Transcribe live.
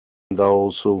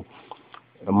those who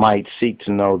might seek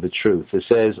to know the truth. It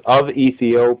says, of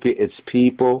Ethiopia, its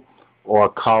people or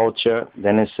culture.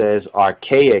 Then it says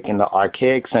archaic. In the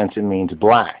archaic sense, it means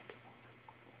black,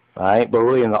 right? But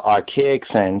really, in the archaic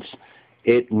sense,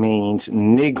 it means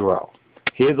Negro.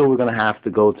 Here's where we're going to have to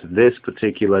go to this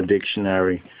particular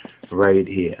dictionary right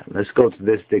here. Let's go to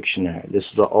this dictionary. This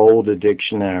is the older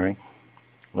dictionary,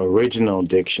 original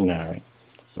dictionary,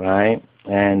 right?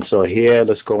 And so here,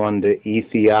 let's go under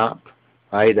Ethiop,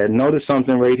 right? And notice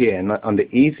something right here. Under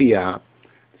Ethiop,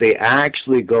 they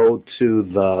actually go to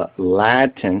the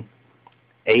Latin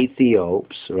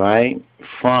Ethiops, right,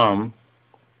 from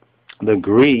the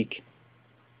Greek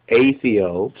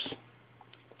Ethiops,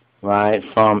 right,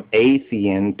 from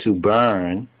Athean to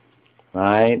burn,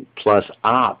 right, plus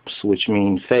ops, which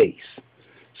means face.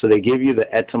 So they give you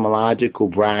the etymological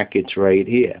brackets right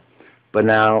here. But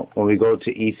now when we go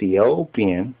to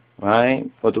Ethiopian, right,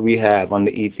 what do we have? On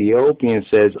the Ethiopian, it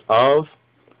says of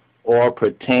or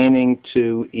pertaining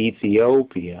to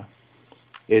Ethiopia.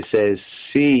 It says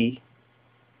C,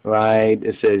 right,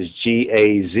 it says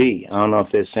G-A-Z. I don't know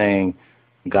if they're saying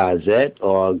Gazette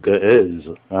or Gaz,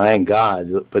 right, Gaz,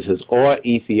 but it says or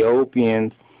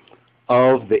Ethiopians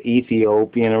of the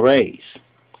Ethiopian race.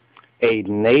 A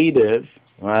native,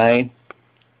 right,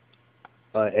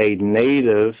 a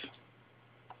native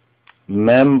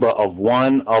member of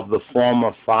one of the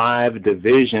former 5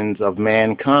 divisions of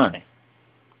mankind.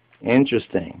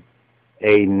 Interesting.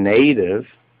 A native,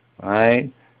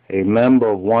 right, a member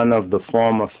of one of the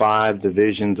former 5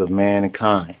 divisions of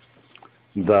mankind.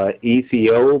 The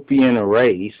Ethiopian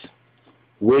race,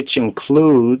 which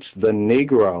includes the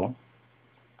Negro,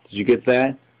 did you get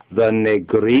that? The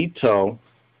Negrito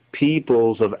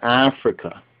peoples of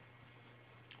Africa.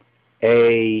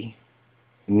 A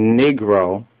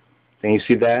Negro, can you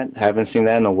see that? Haven't seen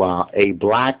that in a while. A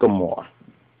Blackamoor.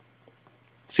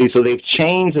 See, so they've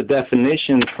changed the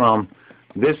definition from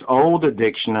this older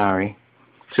dictionary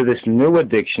to this newer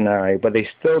dictionary, but they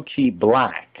still keep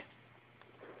black,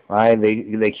 right?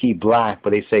 They keep black, but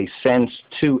they say sense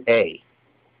 2A,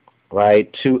 right?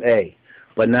 2A.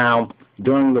 But now,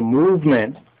 during the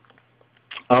movement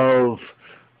of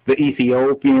the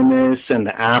Ethiopianists and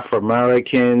the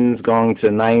Afro-Americans going to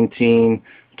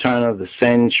turn of the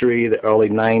century, the early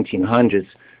 1900s,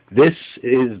 this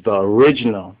is the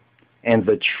original and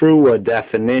the truer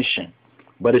definition,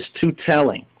 but it's too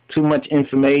telling, too much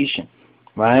information,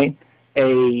 right?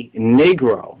 A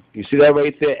Negro, you see that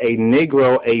right there? A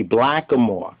Negro, a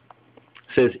Blackamoor,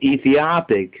 says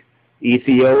Ethiopic,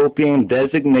 Ethiopian,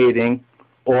 designating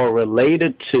or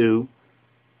related to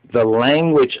the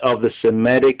language of the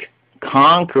Semitic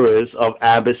conquerors of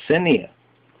Abyssinia,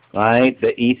 right?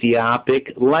 The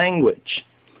Ethiopic language.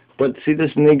 But see,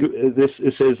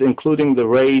 it says including the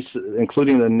race,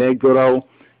 including the Negro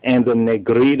and the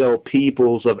Negrito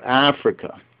peoples of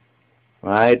Africa,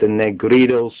 right? The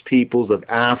Negritos peoples of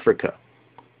Africa.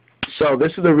 So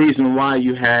this is the reason why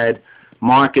you had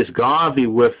Marcus Garvey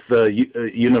with the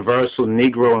Universal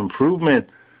Negro Improvement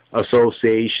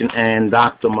Association and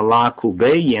Dr. Malaku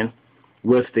Bayan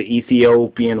with the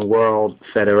Ethiopian World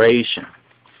Federation.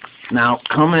 Now,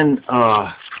 come and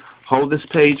hold this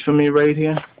page for me right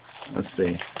here. Let's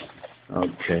see.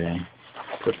 Okay.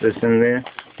 Put this in there.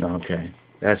 Okay.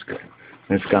 That's good.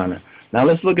 It's gone. Now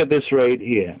let's look at this right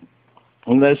here.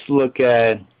 And let's look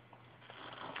at,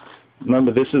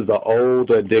 remember this is the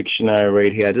older dictionary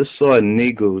right here. I just saw a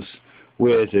Negus.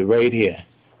 Where is it? Right here.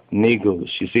 Negus.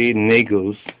 You see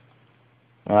Negus.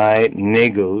 Right?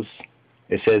 Negus.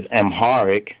 It says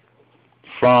Amharic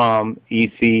from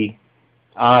Ethiopic,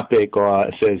 or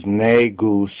it says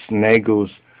Negus.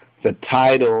 Negus. The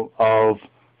title of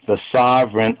the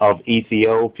sovereign of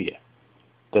Ethiopia.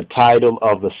 The title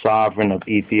of the sovereign of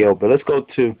Ethiopia. Let's go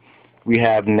to, we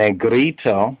have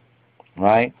Negrito,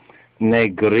 right?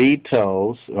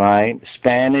 Negritos, right?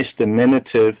 Spanish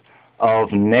diminutive of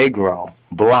Negro,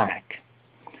 black.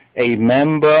 A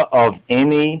member of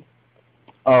any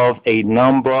of a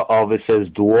number of, it says,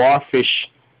 dwarfish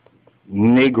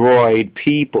Negroid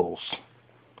peoples,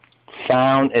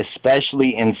 found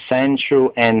especially in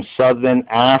Central and Southern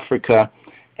Africa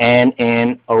and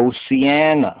in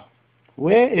Oceania.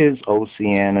 Where is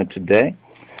Oceania today?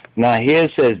 Now here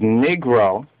it says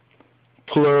Negro,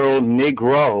 plural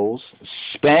Negroes,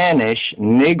 Spanish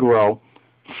Negro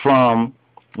from,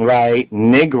 right,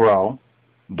 Negro,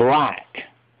 black.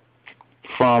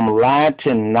 From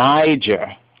Latin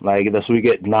Niger, like that's where we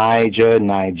get Niger,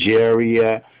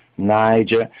 Nigeria,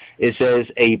 Niger. It says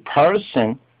a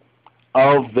person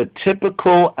of the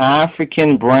typical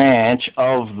African branch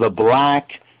of the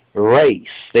black race.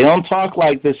 They don't talk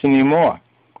like this anymore,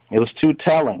 It was too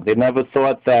telling. They never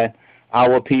thought that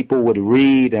our people would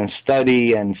read and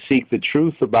study and seek the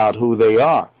truth about who they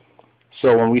are.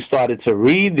 So when we started to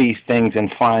read these things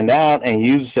and find out and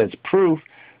use it as proof,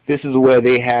 this is where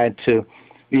they had to,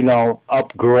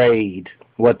 upgrade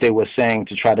what they were saying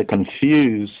to try to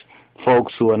confuse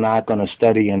folks who are not going to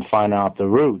study and find out the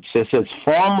roots. It says,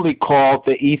 formerly called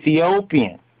the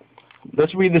Ethiopian.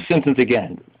 Let's read the sentence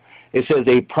again. It says,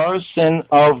 a person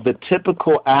of the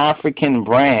typical African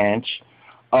branch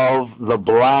of the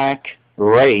black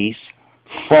race,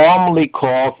 formerly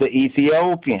called the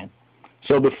Ethiopian.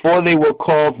 So before they were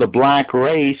called the black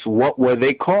race, what were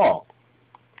they called?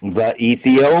 The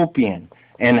Ethiopian,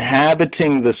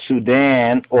 inhabiting the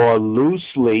Sudan, or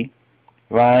loosely,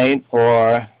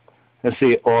 or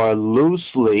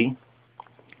loosely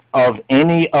of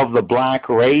any of the black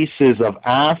races of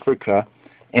Africa,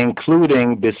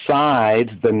 including, besides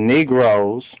the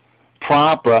Negroes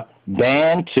proper,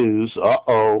 Bantus,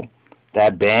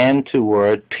 that Bantu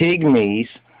word, Pygmies,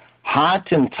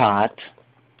 Hottentot,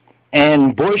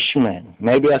 and Bushmen.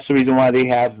 Maybe that's the reason why they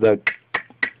have the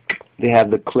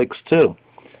clicks too.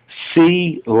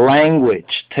 See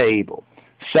language table.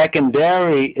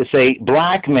 Secondary is a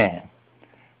black man,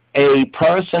 a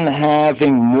person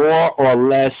having more or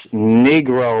less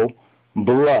Negro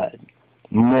blood,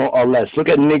 more or less. Look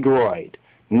at Negroid.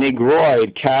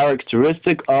 Negroid,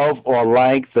 characteristic of or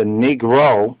like the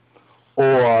Negro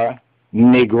or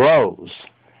Negroes.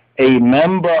 A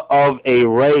member of a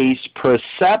race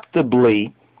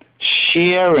perceptibly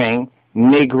sharing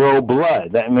Negro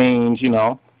blood. That means,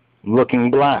 looking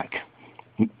black.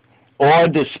 Or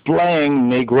displaying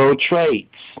Negro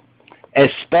traits,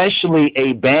 especially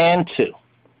a Bantu.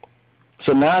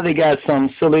 So now they got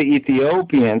some silly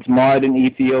Ethiopians, modern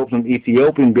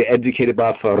Ethiopian, be educated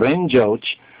by Farinjoch,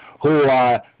 who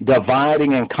are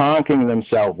dividing and conquering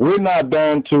themselves. We're not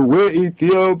Bantu, we're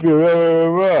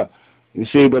Ethiopia. You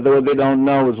see, but what they don't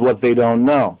know is what they don't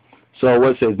know. So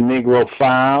what says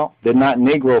Negrophile? They're not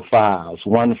Negrophiles,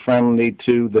 one friendly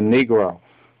to the Negro.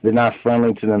 They're not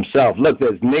friendly to themselves. Look,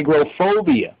 there's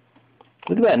Negrophobia.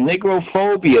 Look at that,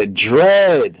 Negrophobia,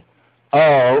 dread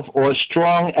of or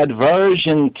strong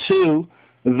aversion to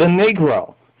the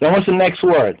Negro. Then what's the next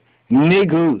word?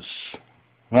 Negus,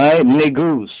 right?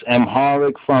 Negus,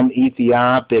 Amharic from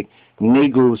Ethiopic,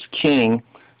 Negus, king,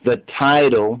 the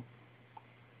title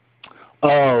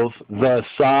of the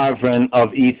sovereign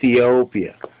of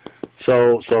Ethiopia.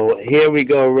 So here we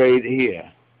go right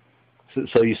here.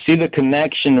 So you see the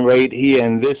connection right here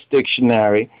in this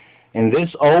dictionary. In this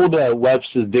older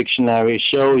Webster's dictionary,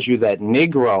 shows you that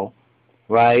Negro,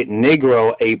 right?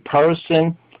 Negro, a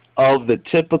person of the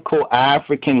typical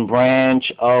African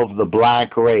branch of the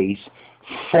black race,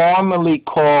 formerly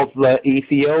called the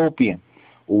Ethiopian.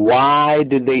 Why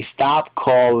did they stop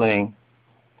calling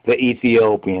the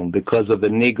Ethiopian? Because of the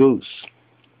Negus,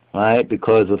 right?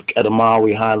 Because of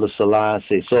Edamawi Haile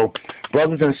Selassie. So,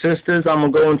 brothers and sisters, I'm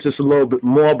going to go into this a little bit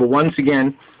more, but once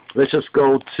again, let's just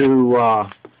go to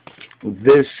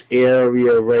this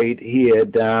area right here,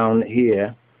 down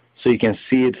here, so you can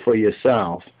see it for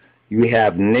yourself. We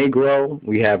have Negro,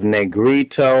 we have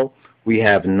Negrito, we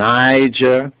have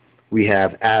Niger, we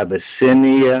have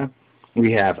Abyssinia,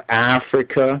 we have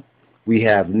Africa, we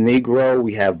have Negro,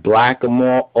 we have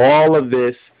Blackamoor, all of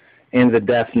this in the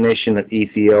definition of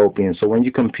Ethiopian. So when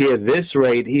you compare this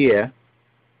right here,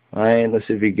 all right, let's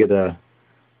see if we get a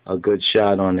good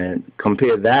shot on it.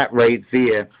 Compare that right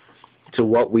there to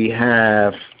what we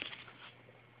have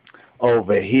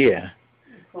over here.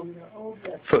 From the old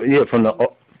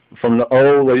from the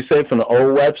old, what do you say, from the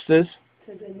old Websters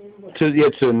to the new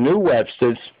Websters. to the new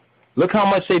Websters. Look how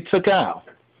much they took out.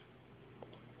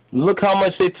 Look how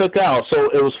much they took out. So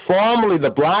it was formerly, the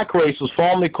black race was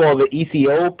formerly called the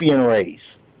Ethiopian race.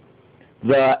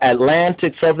 The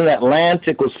Atlantic, Southern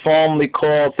Atlantic, was formerly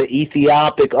called the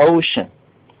Ethiopic Ocean.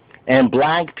 And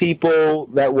black people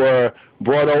that were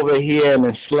brought over here and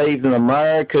enslaved in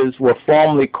Americas were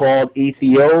formerly called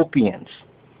Ethiopians.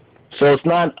 So it's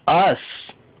not us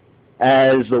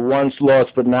as the once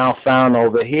lost but now found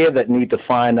over here that need to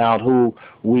find out who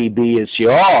we be. It's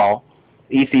y'all,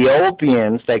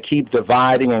 Ethiopians, that keep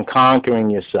dividing and conquering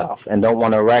yourself and don't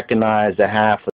want to recognize the half